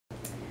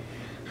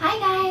Hi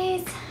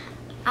guys!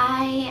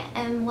 I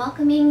am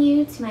welcoming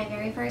you to my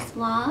very first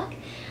vlog.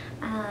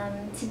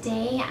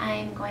 Today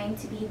I'm going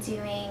to be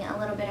doing a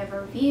little bit of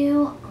a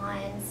review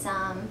on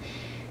some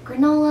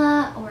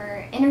granola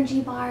or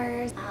energy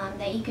bars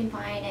that you can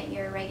find at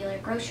your regular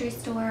grocery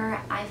store.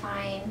 I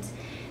find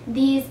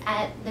these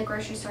at the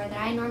grocery store that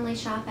I normally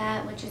shop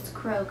at, which is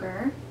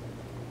Kroger.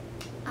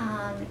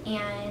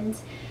 And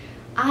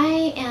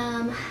I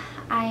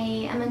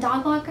am a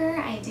dog walker.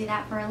 I do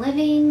that for a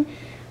living,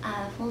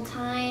 full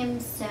time,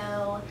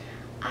 so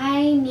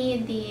I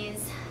need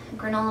these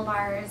granola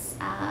bars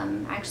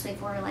actually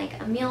for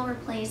like a meal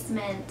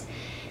replacement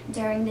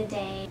during the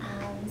day.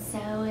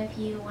 So if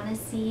you want to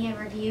see a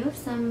review of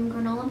some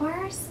granola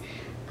bars,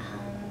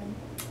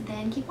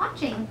 then keep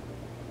watching.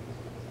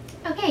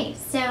 Okay,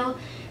 so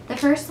the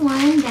first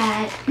one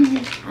that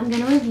I'm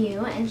going to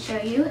review and show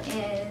you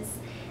is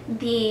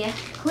the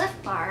Cliff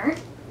Bar.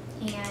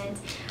 And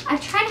I've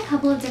tried a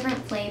couple of different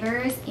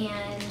flavors,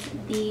 and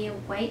the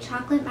white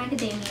chocolate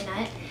macadamia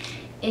nut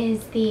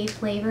is the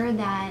flavor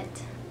that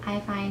I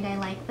find I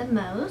like the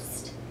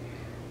most.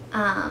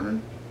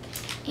 And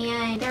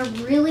they're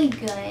really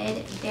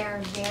good. They're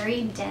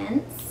very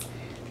dense,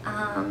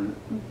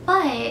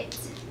 but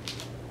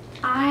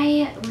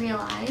I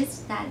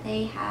realized that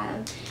they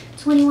have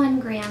 21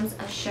 grams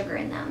of sugar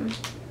in them.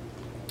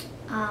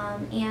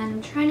 And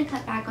I'm trying to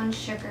cut back on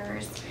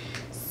sugars.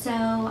 So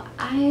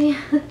I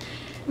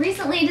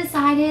recently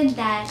decided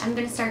that I'm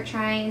going to start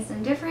trying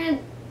some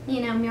different,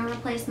 meal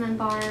replacement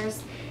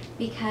bars,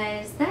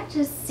 because that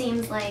just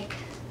seems like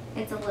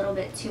it's a little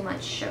bit too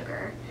much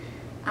sugar.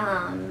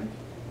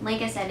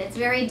 Like I said, it's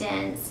very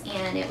dense,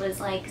 and it was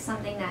like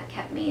something that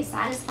kept me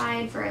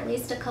satisfied for at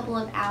least a couple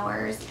of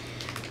hours.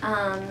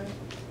 And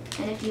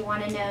if you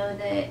want to know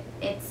that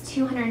it's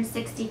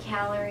 260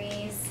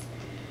 calories,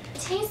 it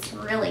tastes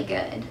really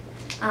good.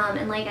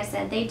 And like I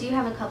said, they do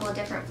have a couple of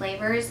different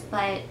flavors,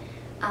 but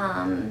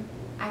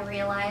I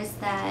realized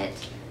that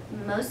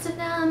most of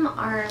them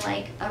are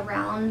like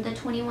around the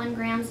 21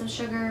 grams of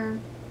sugar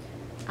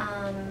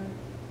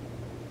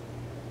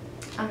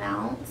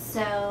amount.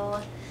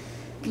 So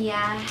yeah,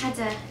 I had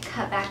to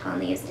cut back on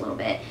these a little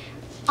bit.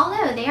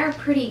 Although they are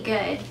pretty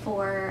good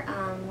for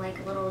like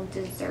a little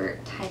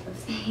dessert type of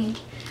thing.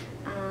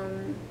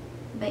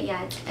 But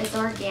yeah, it's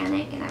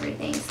organic and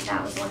everything, so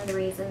that was one of the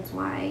reasons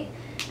why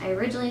I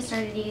originally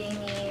started eating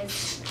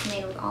these,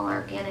 made with all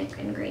organic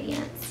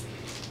ingredients.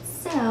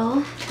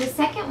 So the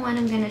second one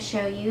I'm going to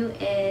show you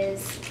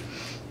is,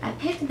 I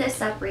picked this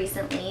up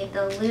recently,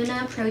 the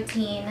Luna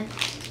Protein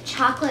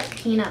Chocolate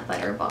Peanut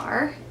Butter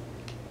Bar.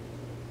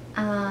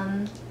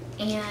 And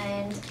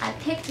I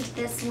picked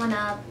this one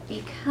up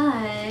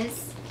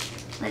because,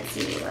 let's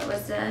see, what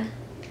was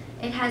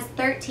it has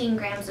 13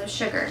 grams of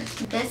sugar.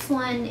 This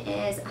one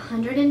is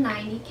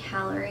 190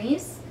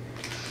 calories,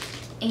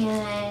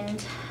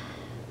 and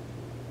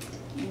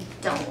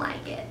don't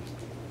like it.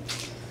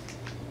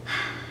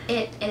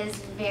 It is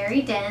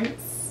very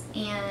dense,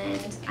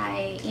 and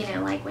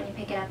like when you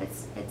pick it up,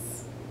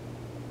 it's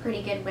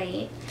pretty good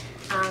weight.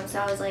 So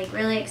I was like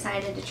really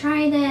excited to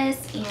try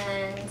this,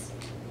 and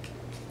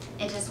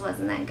it just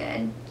wasn't that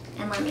good.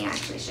 And let me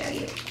actually show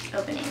you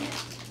opening it.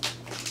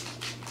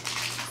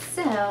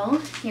 So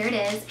here it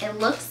is. It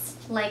looks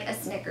like a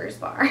Snickers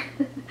bar.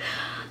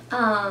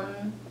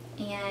 And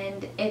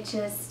it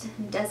just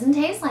doesn't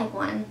taste like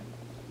one.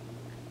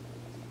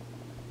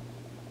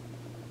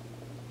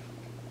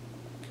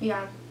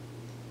 Yeah.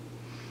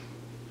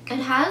 It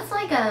has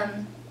like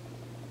a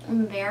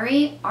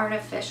very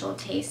artificial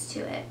taste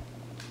to it.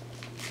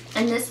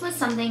 And this was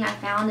something I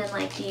found in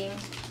like the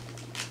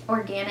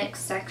organic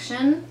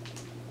section.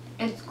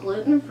 It's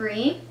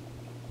gluten-free,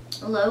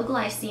 low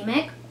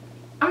glycemic.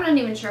 I'm not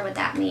even sure what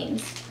that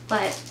means,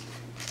 but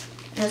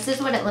this is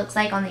what it looks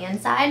like on the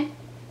inside.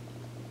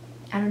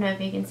 I don't know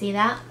if you can see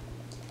that.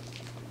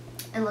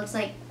 It looks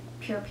like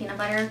pure peanut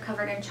butter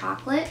covered in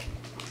chocolate.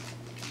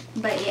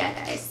 But yeah,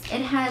 guys,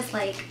 it has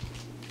like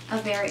a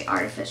very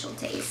artificial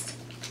taste.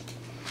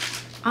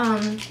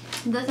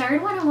 The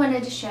third one I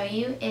wanted to show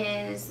you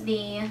is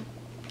the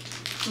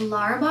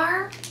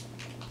Bar.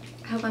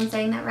 I hope I'm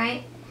saying that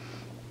right.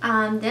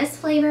 This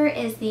flavor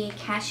is the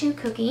cashew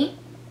cookie.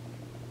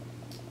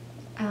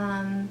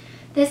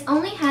 This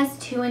only has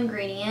 2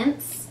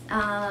 ingredients.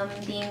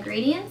 The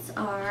ingredients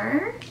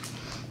are,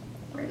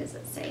 where does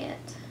it say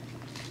it?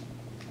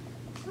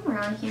 Somewhere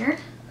on here.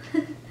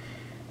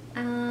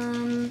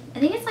 I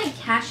think it's like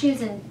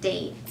cashews and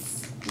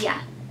dates.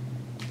 Yeah,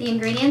 the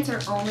ingredients are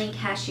only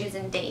cashews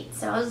and dates,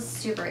 so I was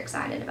super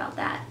excited about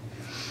that.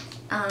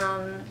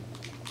 And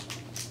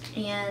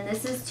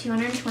this is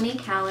 220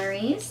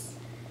 calories,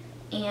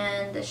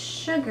 and the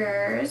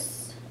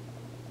sugars,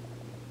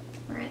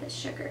 where are the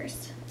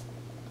sugars?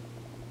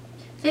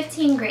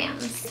 15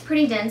 grams. It's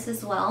pretty dense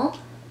as well,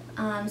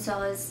 so I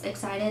was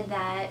excited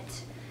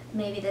that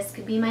maybe this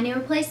could be my new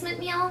replacement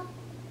meal,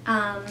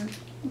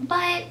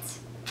 but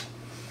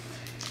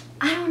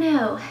I don't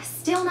know,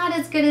 still not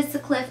as good as the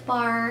Cliff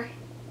Bar.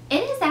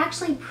 It is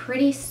actually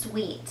pretty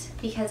sweet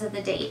because of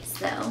the dates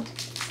though.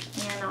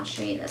 And I'll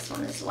show you this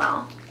one as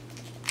well.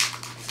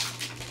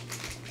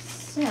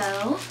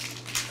 So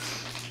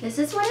this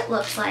is what it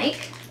looks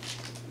like.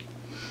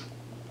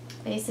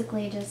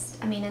 Basically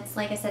just, I mean, it's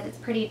like I said, it's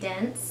pretty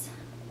dense.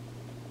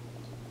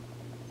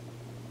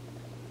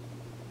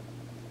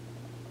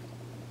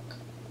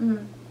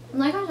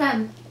 Like I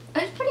said,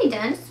 it's pretty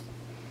dense.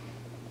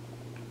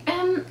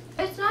 And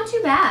it's not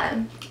too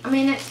bad. I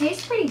mean, it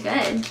tastes pretty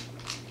good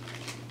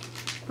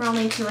for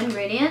only 2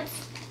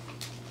 ingredients.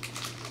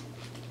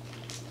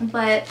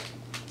 But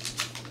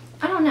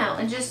I don't know,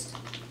 it just,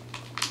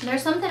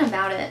 there's something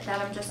about it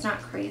that I'm just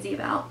not crazy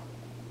about.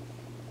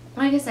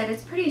 Like I said,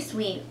 it's pretty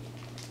sweet.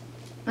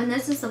 And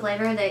this is the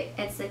flavor that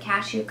it's the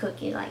cashew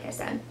cookie, like I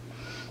said.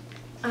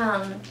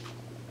 And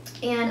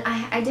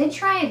I did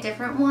try a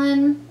different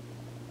one.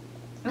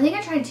 I think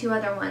I tried 2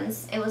 other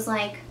ones. It was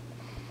like,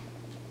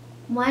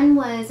 one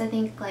was I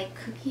think like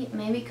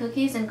maybe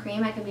cookies and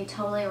cream. I could be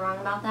totally wrong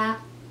about that.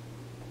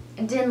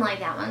 I didn't like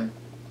that one.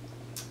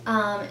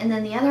 And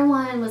then the other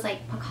one was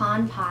like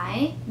pecan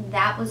pie.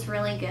 That was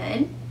really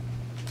good.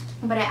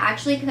 But I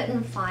actually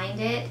couldn't find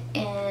it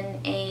in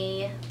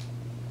a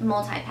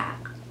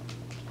multi-pack.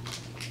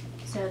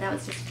 So that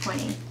was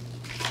disappointing.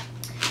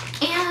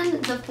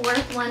 And the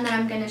 4th one that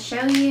I'm going to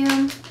show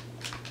you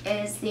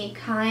is the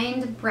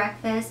Kind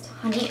Breakfast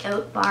Honey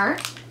Oat Bar.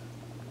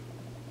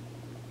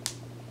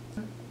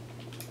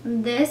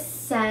 This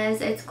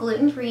says it's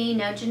gluten-free,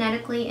 no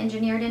genetically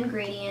engineered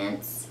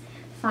ingredients,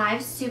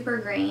 5 super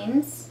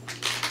grains,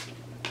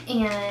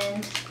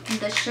 and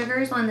the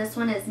sugars on this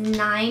one is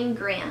 9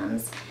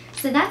 grams.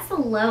 So that's the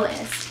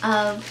lowest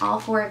of all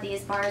 4 of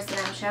these bars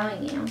that I'm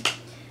showing you.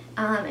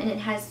 And it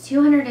has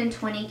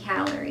 220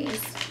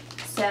 calories.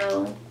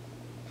 So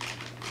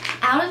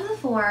out of the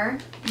 4,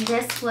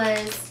 this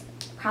was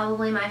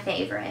probably my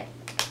favorite.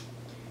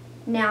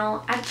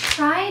 Now, I've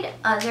tried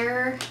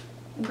other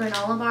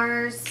granola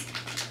bars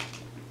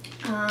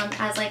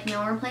as like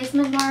meal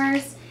replacement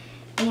bars,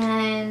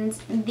 and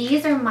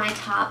these are my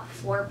top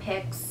 4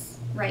 picks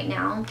right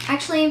now.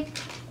 Actually,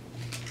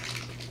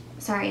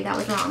 sorry, that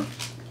was wrong.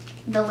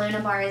 The Luna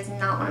bar is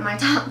not one of my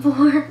top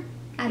 4.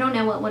 I don't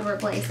know what would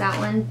replace that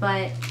one,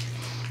 but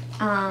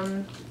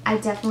I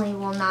definitely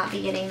will not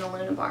be getting the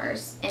Luna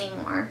bars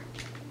anymore.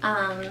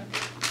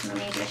 Let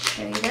me just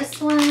show you this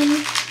one.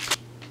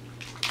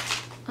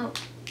 Oh,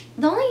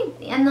 the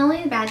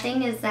only bad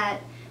thing is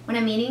that when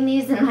I'm eating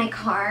these in my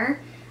car,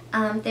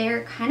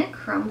 they're kind of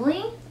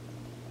crumbly,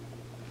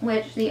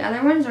 which the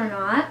other ones are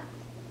not.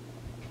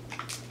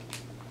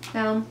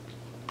 So,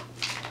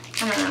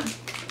 I don't know.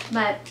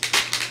 But,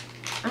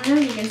 I don't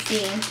know if you can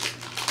see,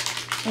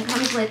 it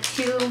comes with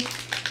 2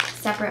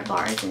 separate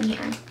bars in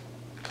here.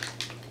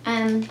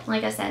 And,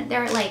 like I said,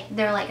 they're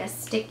like a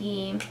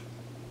sticky,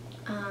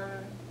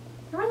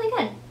 they're really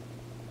good.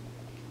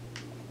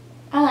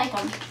 I like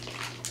them.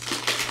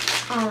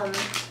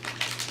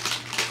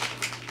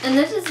 And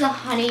this is the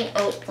honey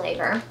oat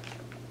flavor.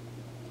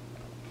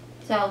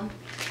 So,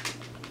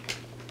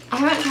 I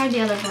haven't tried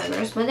the other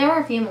flavors, but there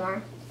are a few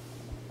more.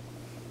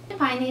 You can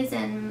find these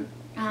in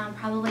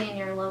probably in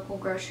your local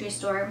grocery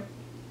store.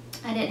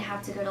 I didn't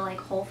have to go to like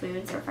Whole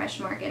Foods or Fresh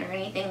Market or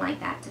anything like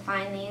that to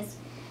find these.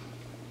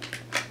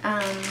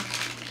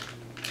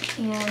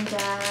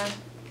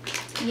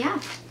 Yeah,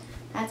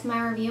 that's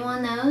my review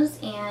on those,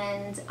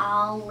 and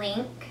I'll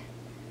link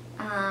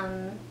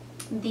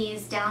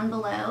these down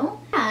below.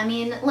 Yeah, I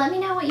mean, let me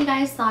know what you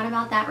guys thought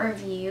about that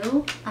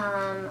review.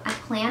 I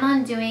plan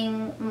on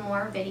doing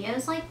more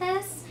videos like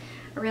this.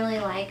 I really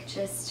like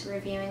just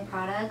reviewing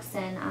products,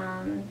 and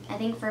I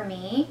think for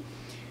me,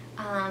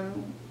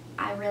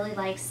 I really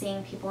like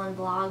seeing people in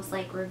vlogs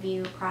like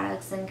review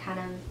products and kind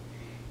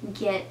of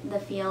get the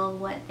feel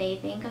of what they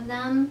think of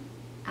them,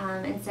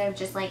 instead of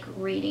just like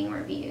reading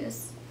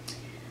reviews.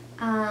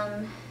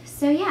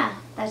 So yeah,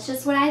 that's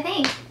just what I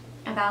think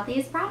about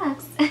these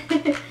products.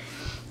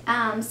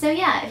 So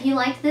yeah, if you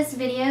liked this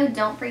video,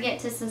 don't forget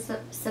to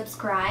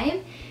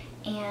subscribe,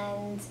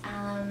 and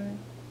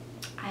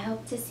I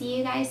hope to see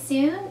you guys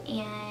soon,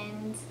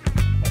 and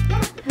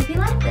yeah, hope you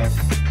like this.